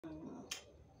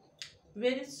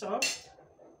very soft.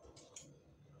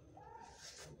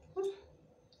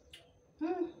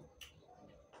 Mm.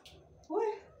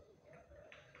 Well.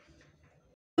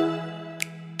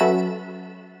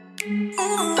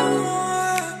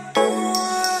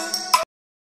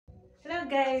 Hello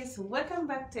guys, welcome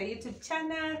back to our YouTube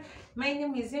channel. My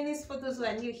name is Eunice. For those who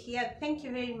are new here, thank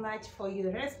you very much for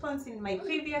your response in my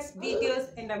previous videos,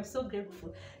 and I'm so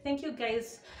grateful. Thank you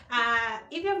guys.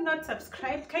 If you have not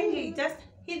subscribed, kindly just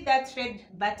hit that red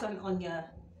button on your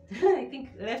I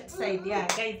think left side. Yeah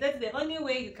guys, that's the only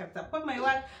way you can support my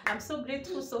work. I'm so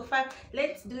grateful so far.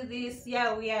 Let's do this.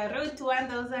 Yeah, we are road to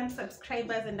 1,000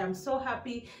 subscribers, and I'm so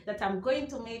happy that I'm going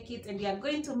to make it, and we are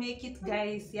going to make it,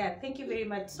 guys. Yeah, thank you very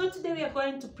much. So today we are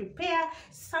going to prepare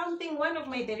something, one of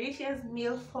my delicious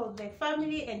meal for the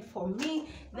family and for me.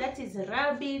 That is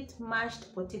rabbit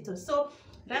mashed potatoes. So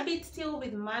rabbit stew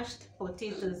with mashed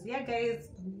potatoes. Yeah guys,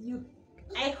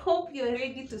 I hope you're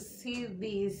ready to see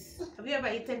this. Have you ever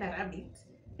eaten a rabbit?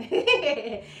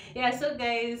 Yeah, so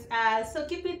guys, so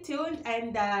keep it tuned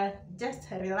and just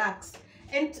relax.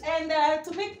 And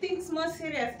to make things more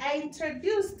serious, I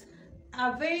introduced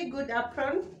a very good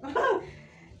apron.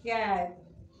 Yeah,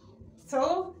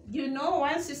 so you know,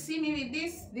 once you see me with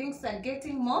this, things are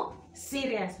getting more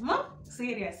serious.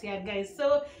 Yeah guys.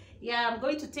 So yeah, I'm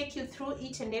going to take you through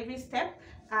each and every step.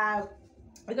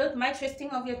 Without much wasting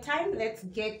of your time, let's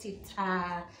get it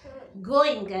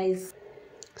going, guys.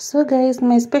 So guys,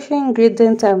 my special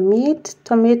ingredients are meat,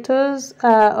 tomatoes,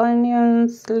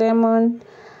 onions, lemon,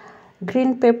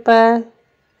 green pepper,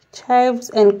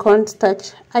 chives, and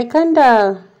cornstarch. I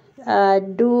kinda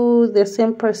do the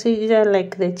same procedure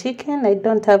like the chicken. I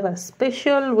don't have a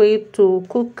special way to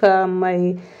cook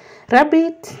my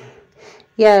rabbit.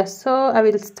 Yeah, so I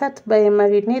will start by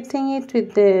marinating it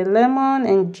with the lemon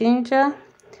and ginger,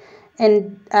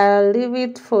 and I'll leave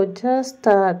it for just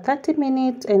 30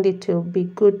 minutes and it will be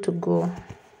good to go.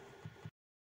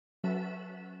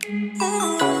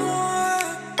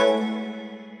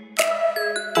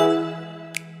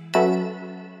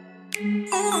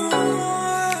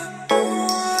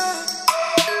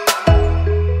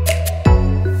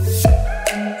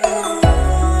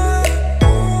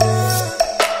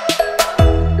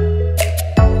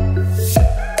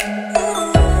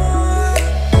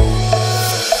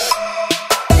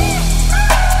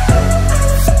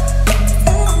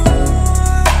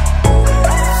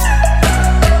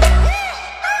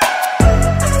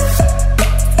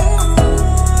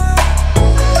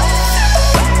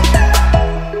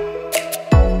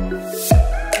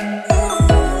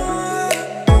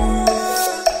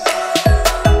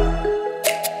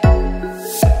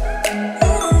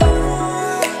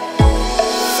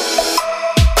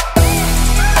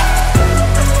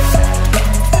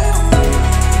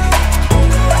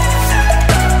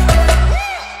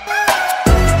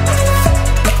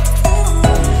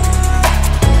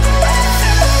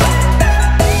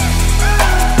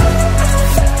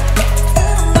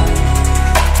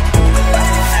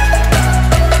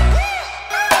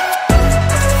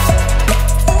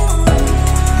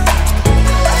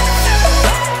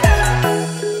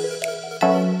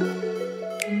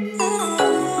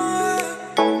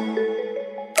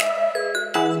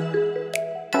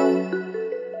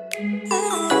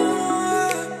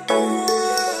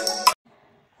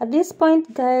 At this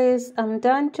point, guys, I'm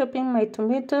done chopping my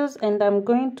tomatoes, and I'm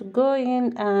going to go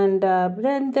in and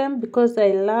blend them, because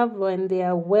I love when they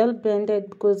are well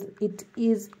blended, because it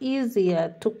is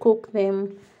easier to cook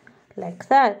them like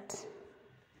that.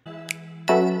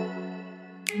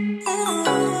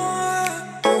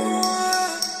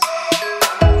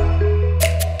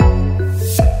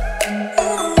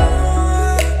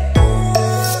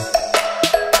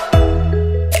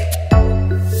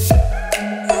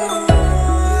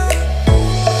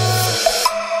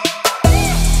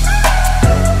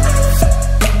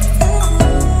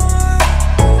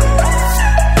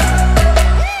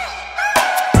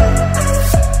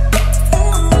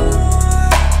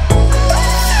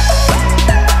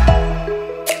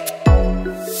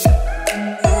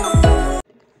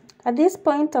 At this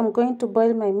point, I'm going to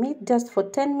boil my meat just for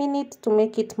 10 minutes to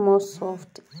make it more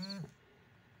soft.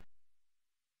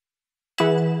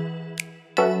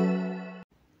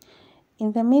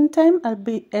 In the meantime,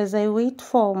 as I wait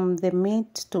for the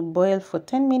meat to boil for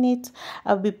 10 minutes,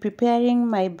 I'll be preparing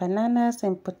my bananas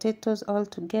and potatoes all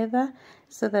together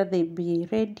so that they be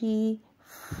ready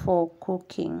for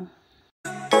cooking.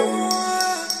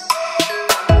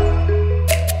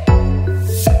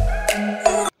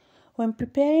 When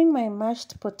preparing my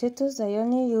mashed potatoes, I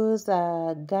only use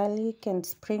garlic and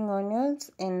spring onions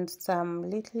and some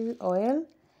little oil.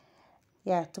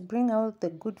 yeah, to bring out the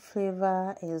good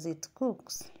flavor as it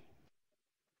cooks.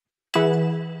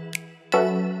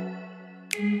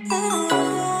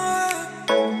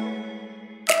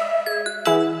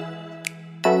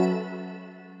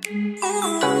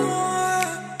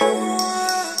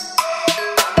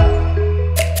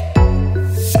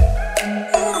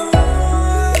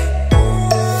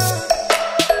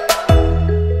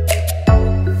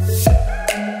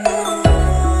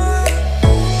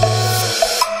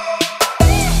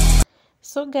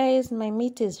 So guys, my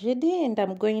meat is ready and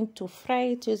I'm going to fry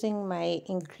it using my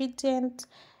ingredient.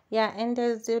 Yeah, and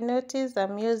as you notice,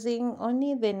 I'm using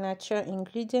only the natural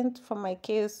ingredient. For my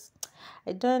case,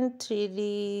 I don't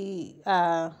really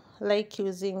like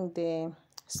using the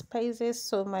spices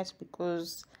so much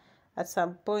because at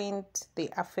some point they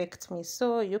affect me.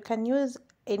 So you can use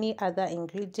any other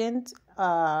ingredient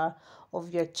of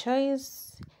your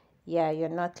choice. Yeah, you're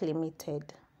not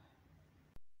limited.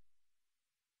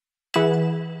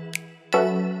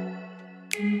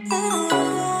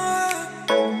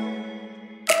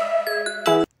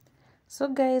 So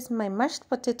guys, my mashed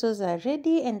potatoes are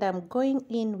ready and I'm going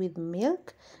in with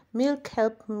milk. Milk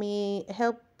help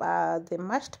the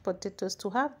mashed potatoes to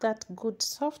have that good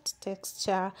soft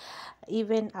texture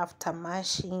even after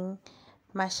mashing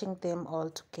them all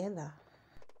together.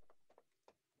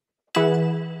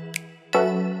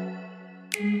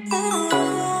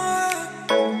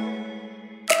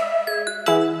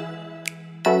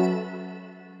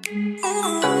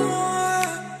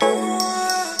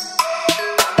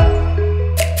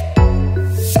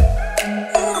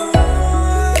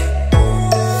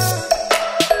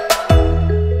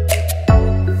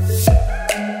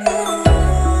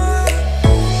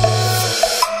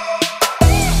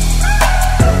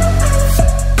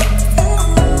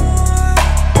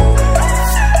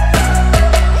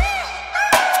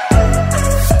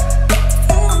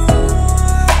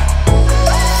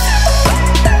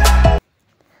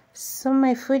 So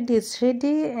my food is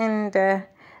ready and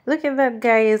look at that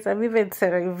guys, I'm even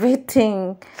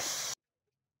salivating.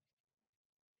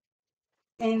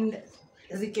 And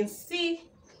as you can see,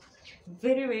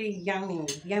 very yummy.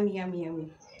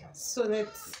 So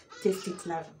let's taste it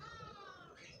now.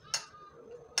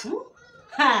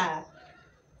 Ha!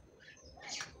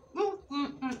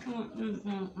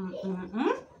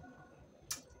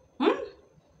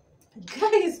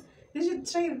 Guys, you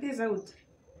should try this out.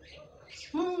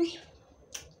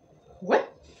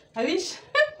 What? I wish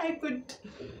I could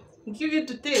give you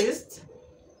to taste.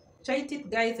 Try it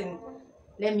guys and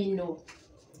let me know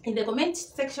in the comment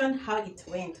section how it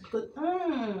went, because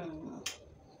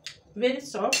very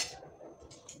soft.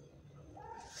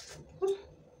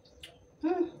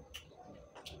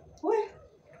 Well,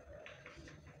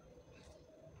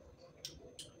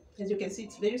 as you can see,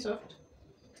 it's very soft,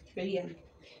 very yummy.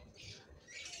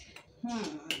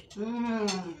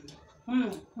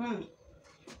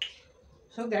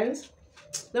 So guys,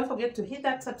 don't forget to hit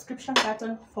that subscription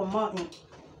button for more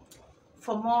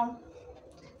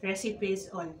recipes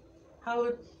on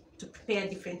how to prepare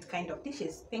different kind of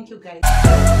dishes. Thank you guys.